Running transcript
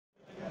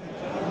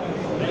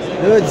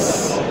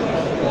Dudes,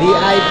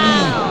 VIP.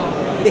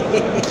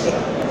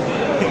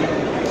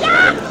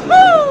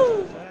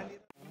 Yahoo!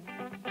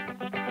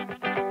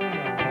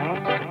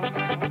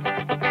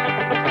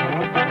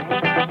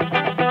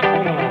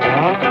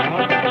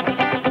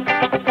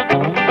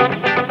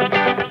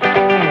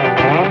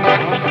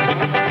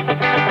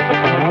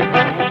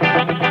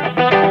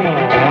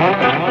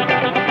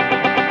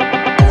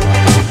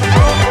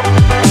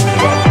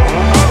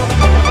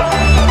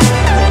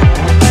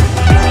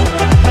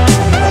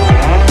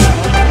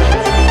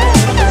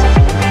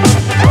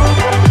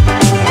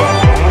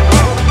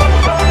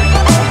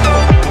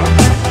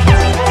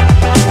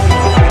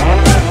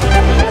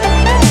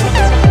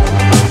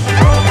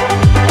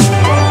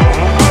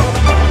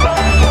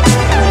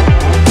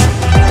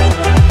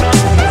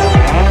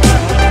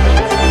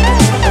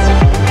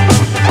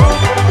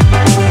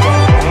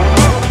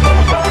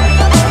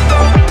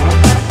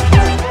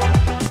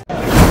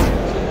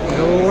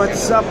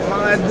 What's up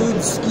mga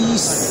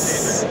DUDZKIIS?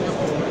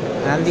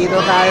 Nandito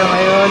tayo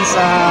ngayon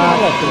sa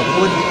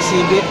food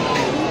exhibit.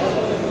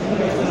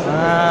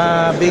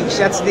 Big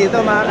shots dito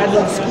mga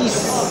ka-DUDZKIIS.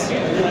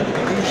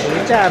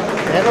 Big shot.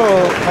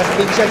 Pero mas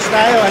big shots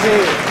tayo kasi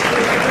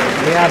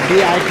we have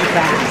VIP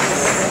pass.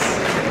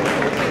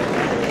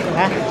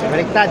 Ha?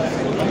 Baliktad.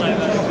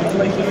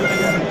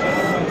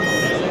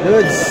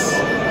 Dudes,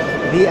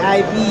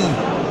 VIP.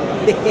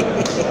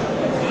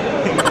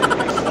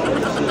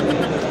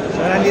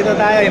 So nandito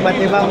tayo, iba't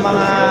ibang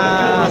mga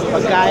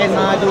pagkain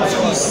mga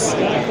DUDZKIIS.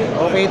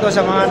 Okay ito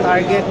sa mga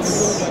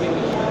targets.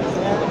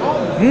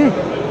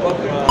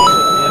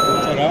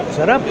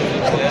 Sarap.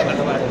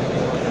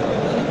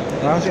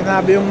 Parang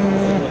sinabi yung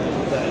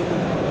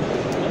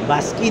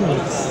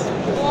Baskins.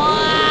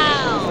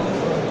 Wow!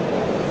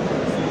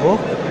 Oh,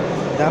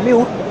 dami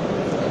oh.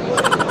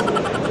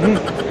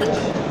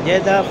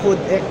 JEDDAH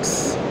FOODEX.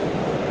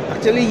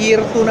 Actually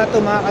year 2 na to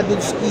mga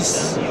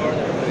ka-DUDZKIIS.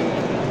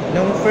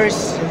 Nung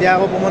first, hindi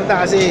ako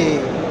pumunta kasi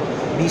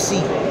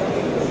busy.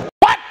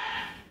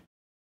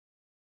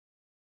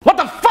 What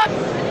the fuck?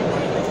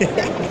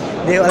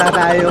 Hindi, wala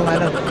tayong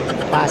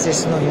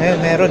passes nun. Ngayon,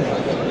 meron.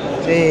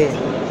 Kasi,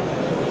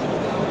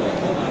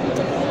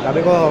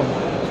 sabi ko,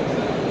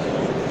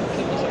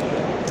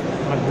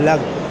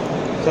 mag-vlog.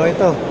 So,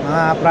 ito,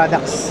 mga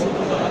products.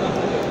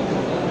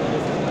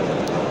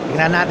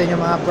 Tingnan natin yung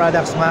mga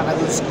products, mga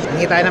ka-DUDZKIIS.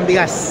 Hingi tayo ng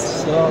bigas.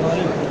 So,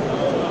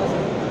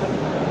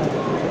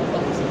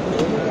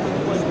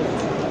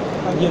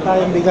 dito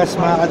tayong bigas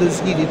mga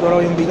ka-DUDZKIIS. Dito raw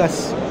yung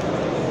bigas.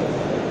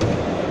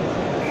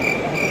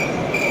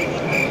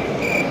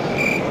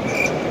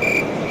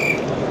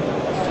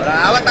 Walang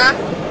awat ha?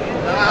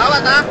 Walang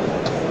awat ha?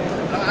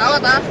 Walang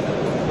awat ha?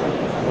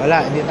 Wala,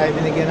 hindi tayo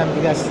binigyan ng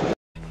bigas.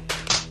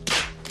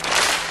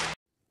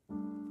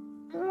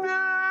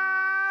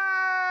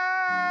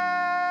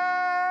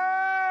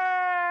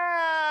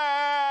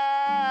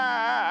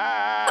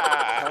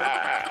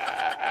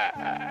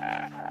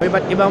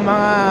 Iba't ibang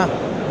mga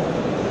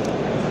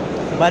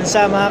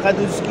bansa mga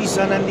ka-DUDZKIIS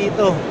na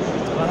nandito,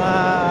 mga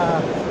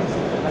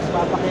mas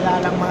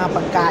papakilalang mga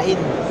pagkain.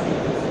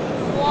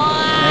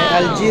 Wow!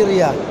 May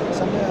Algeria.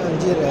 Saan may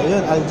Algeria?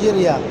 Yun,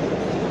 Algeria.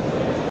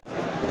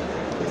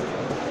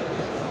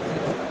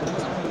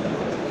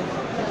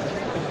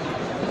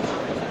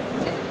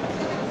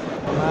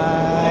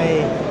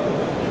 May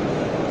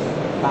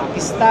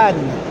Pakistan.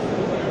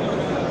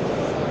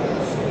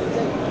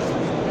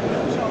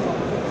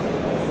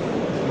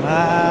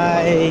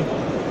 May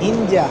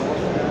India.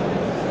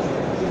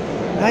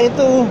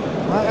 Ito,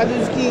 mga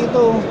ka-DUDZKIIS,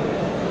 ito.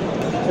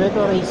 So,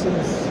 ito,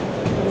 raisins.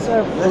 These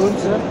are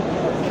fruits, sir?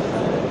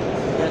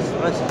 Yes,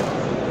 raisins.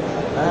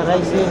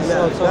 Raisins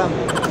also.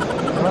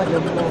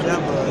 Jumbo,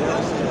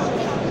 yes.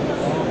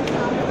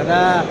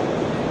 Kada,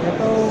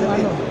 ito,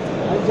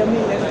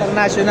 Aljamil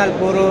International,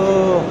 puro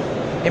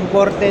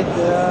imported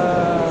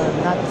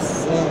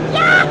nuts and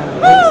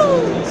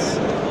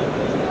raisins.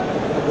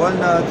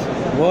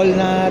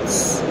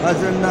 Walnuts.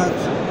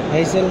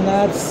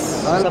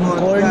 Hazelnuts, some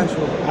corn,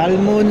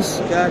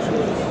 almonds, Cashew.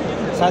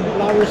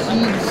 sunflower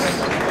seeds,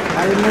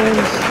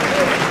 almonds,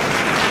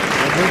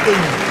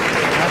 everything.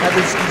 Mga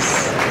ka-DUDZKIIS.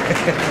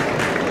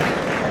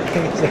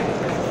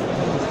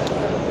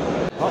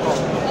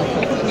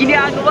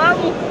 Ginagawa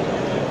mo?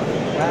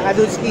 Mga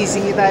ka-DUDZKIIS,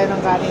 hingi tayo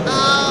ng kanin.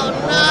 Oh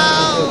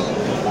no!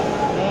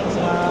 Thanks,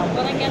 ma'am.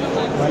 Parang gano'n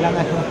ba? Walang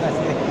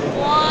kasi.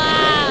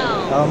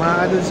 Wow! So, mga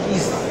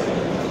ka-DUDZKIIS,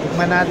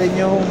 tikman natin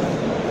yung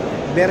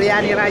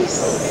biryani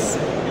rice.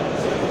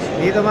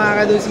 Dito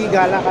mga ka-DUDZKIIS,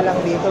 gala ka lang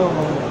dito.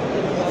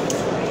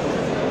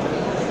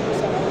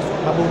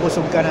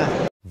 Mabubusog ka na.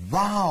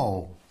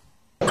 Wow!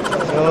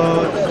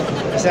 So,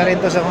 isa rin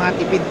to sa mga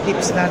tipid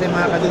tips natin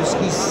mga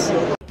ka-DUDZKIIS.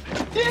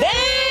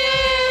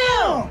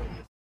 Damn!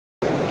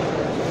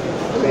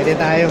 Pwede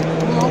tayong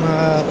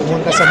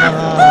pumunta sa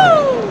mga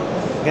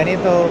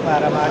ganito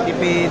para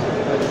makatipid.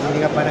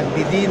 Hindi ka pa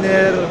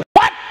nagdi-dinner.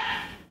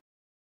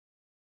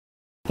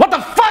 What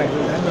the fuck?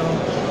 Mga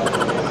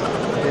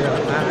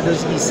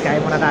ka-DUDZKIIS, kain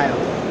muna tayo.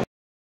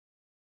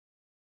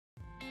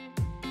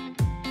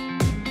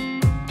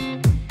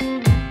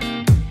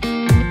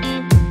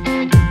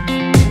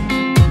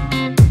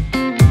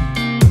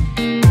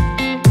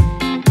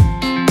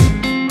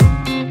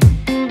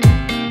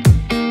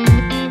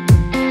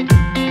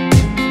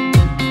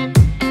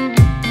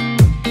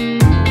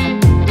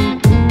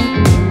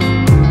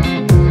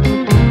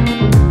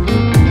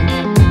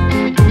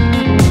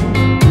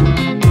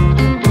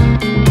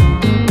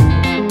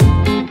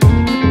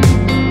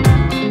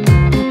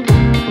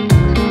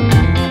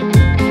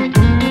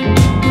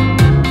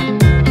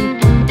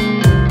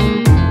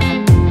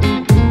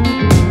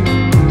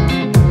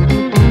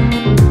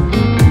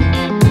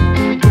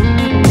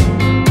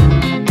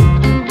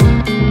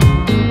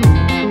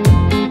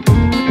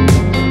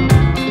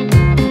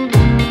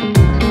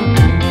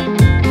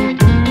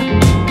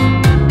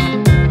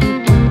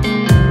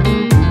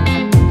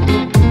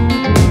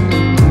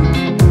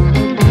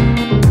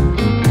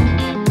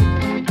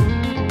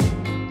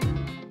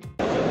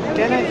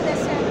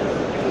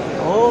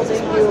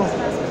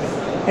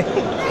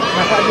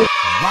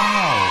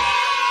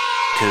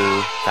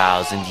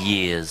 2,000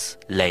 years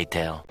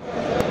later.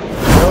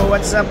 So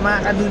what's up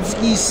mga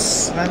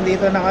kadudzkiis?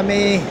 Nandito na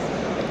kami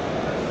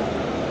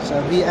sa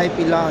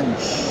VIP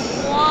lounge.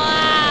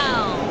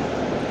 Wow!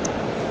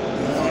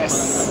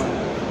 Yes!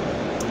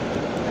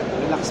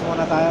 Relax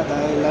muna tayo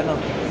dahil ang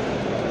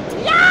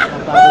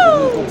bago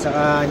umikot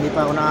saka hindi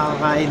pa ako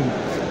nakakakain.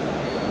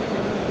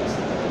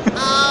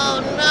 Oh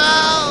no!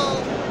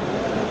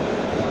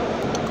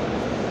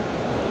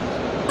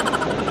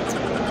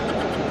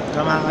 Ito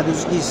mga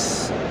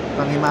kadudzkiis,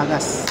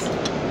 panghimagas.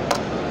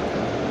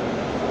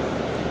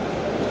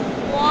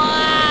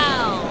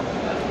 Wow!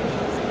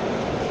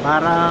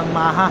 Parang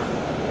maha.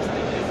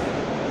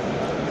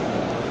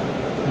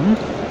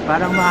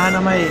 Parang maha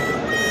na may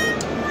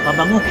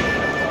pabango.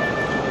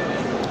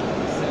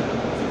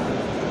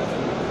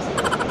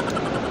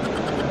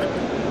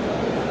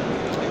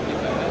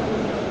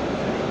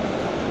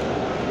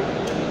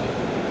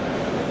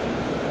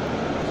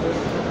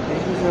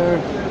 Thank you, sir.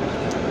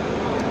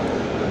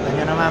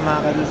 Kanya naman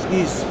mga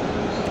kadudzkiis.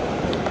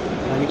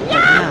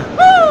 Baliktad na.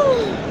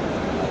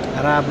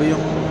 Arabo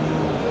yung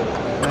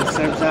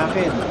nag-serve sa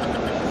akin.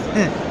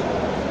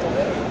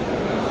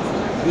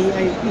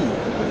 VIP.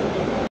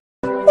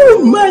 Oh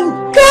my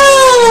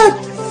God!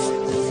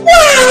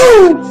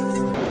 Wow!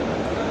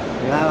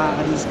 Diba mga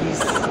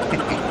kadudzkiis?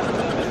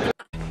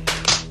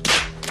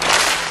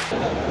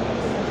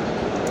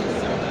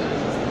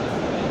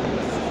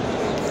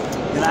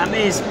 Grabe,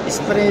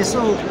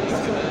 espresso.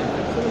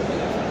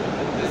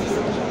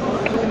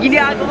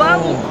 Ginagawa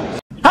mo?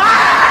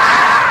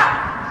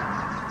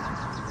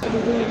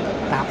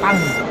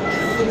 Tapang.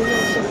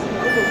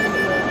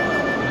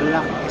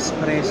 Black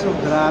espresso,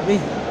 grabe.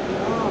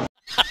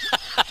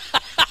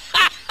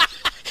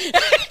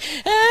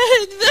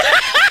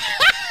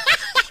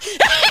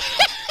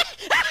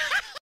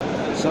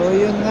 So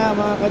yun nga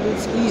mga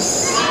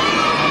kadudzkiis,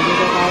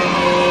 nandito tayo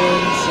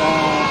ngayon sa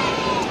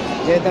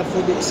JEDDAH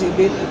Food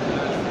Exhibit.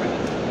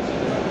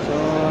 So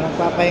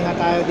nagpapahinga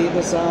tayo dito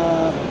sa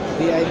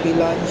VIP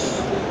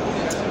lounge.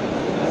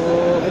 So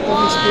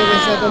itong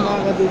experience na ito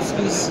mga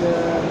kadudzkiis,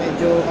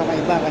 medyo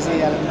kakaiba kasi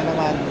alam na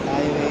naman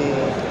tayo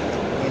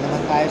hindi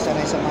naman tayo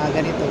sanay sa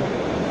mga ganito.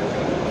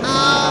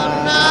 Oh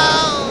no!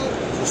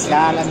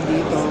 Sosyalan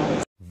dito.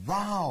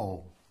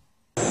 Wow!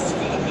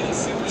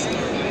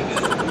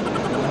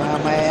 Mga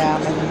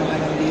mayayaman yung mga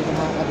nandito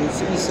mga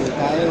kadudzkiis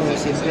tayo,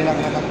 simple lang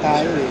naman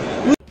tayo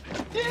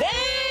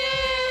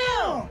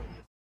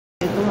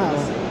Ito nga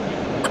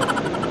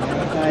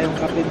meron tayong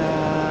kape na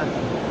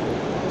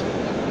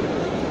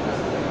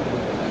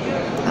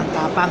ang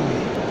tapang.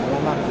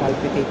 Alam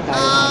palpitate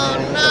tayo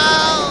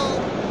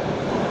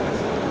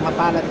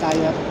mapalad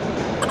tayo at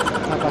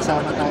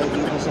mapasama tayo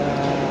dito sa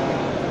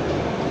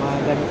mga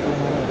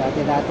ganitong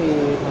dati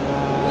mga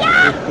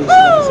food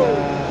lang sa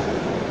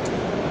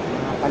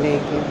mga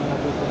palengke na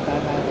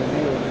napupuntahan natin.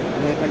 Ngayon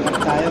level up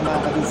tayo mga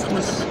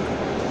kadudzkiis,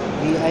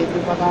 VIP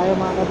pa tayo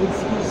mga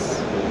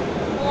kadudzkiis.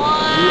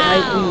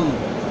 VIP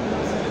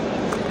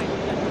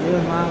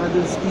yun mga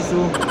kadudzkiis.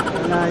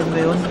 Alain ba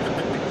yun?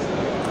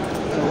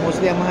 So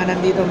mostly ang mga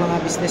nandito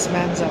mga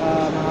businessman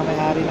saka mga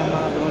may-ari ng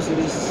mga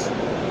groceries.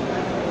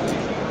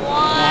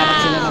 Nahanap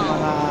sila ng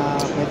mga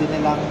pwede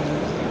nilang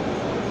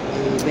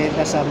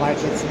ibenta sa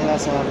markets nila,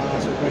 sa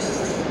mga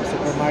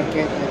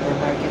supermarket,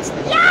 hypermarkets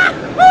nila.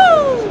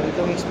 So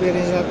itong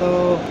experience na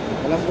to,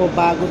 alam ko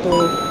bago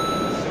to,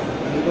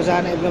 hindi ko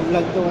sana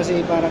i-vlog to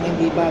kasi parang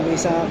hindi bagay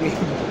sa akin.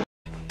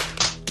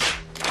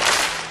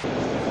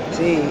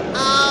 Kasi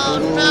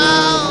puro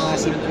mga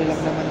simple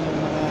lang naman yung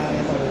mga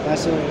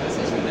kaso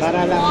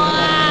para lang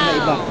naman na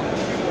iba.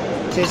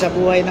 Kasi sa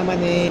buhay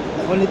naman the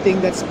only thing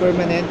that's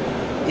permanent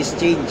is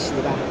change,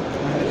 di ba?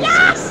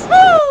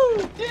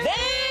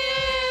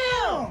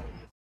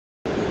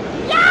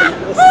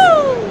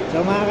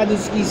 So mga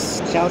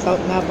kadudzkiis,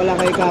 shoutout nga pala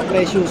kay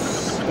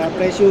Ka-Precious.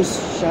 Ka-Precious,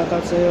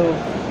 shoutout sa'yo.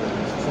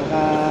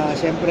 Saka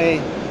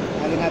syempre,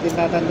 lagi natin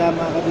tatanda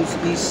mga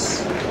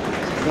kadudzkiis,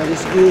 God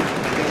is good,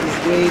 God is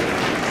great,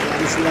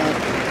 God is love.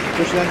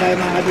 Push lang tayo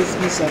mga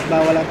kadudzkiis at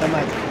bawal ang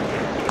tamad.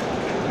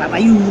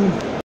 Papayu!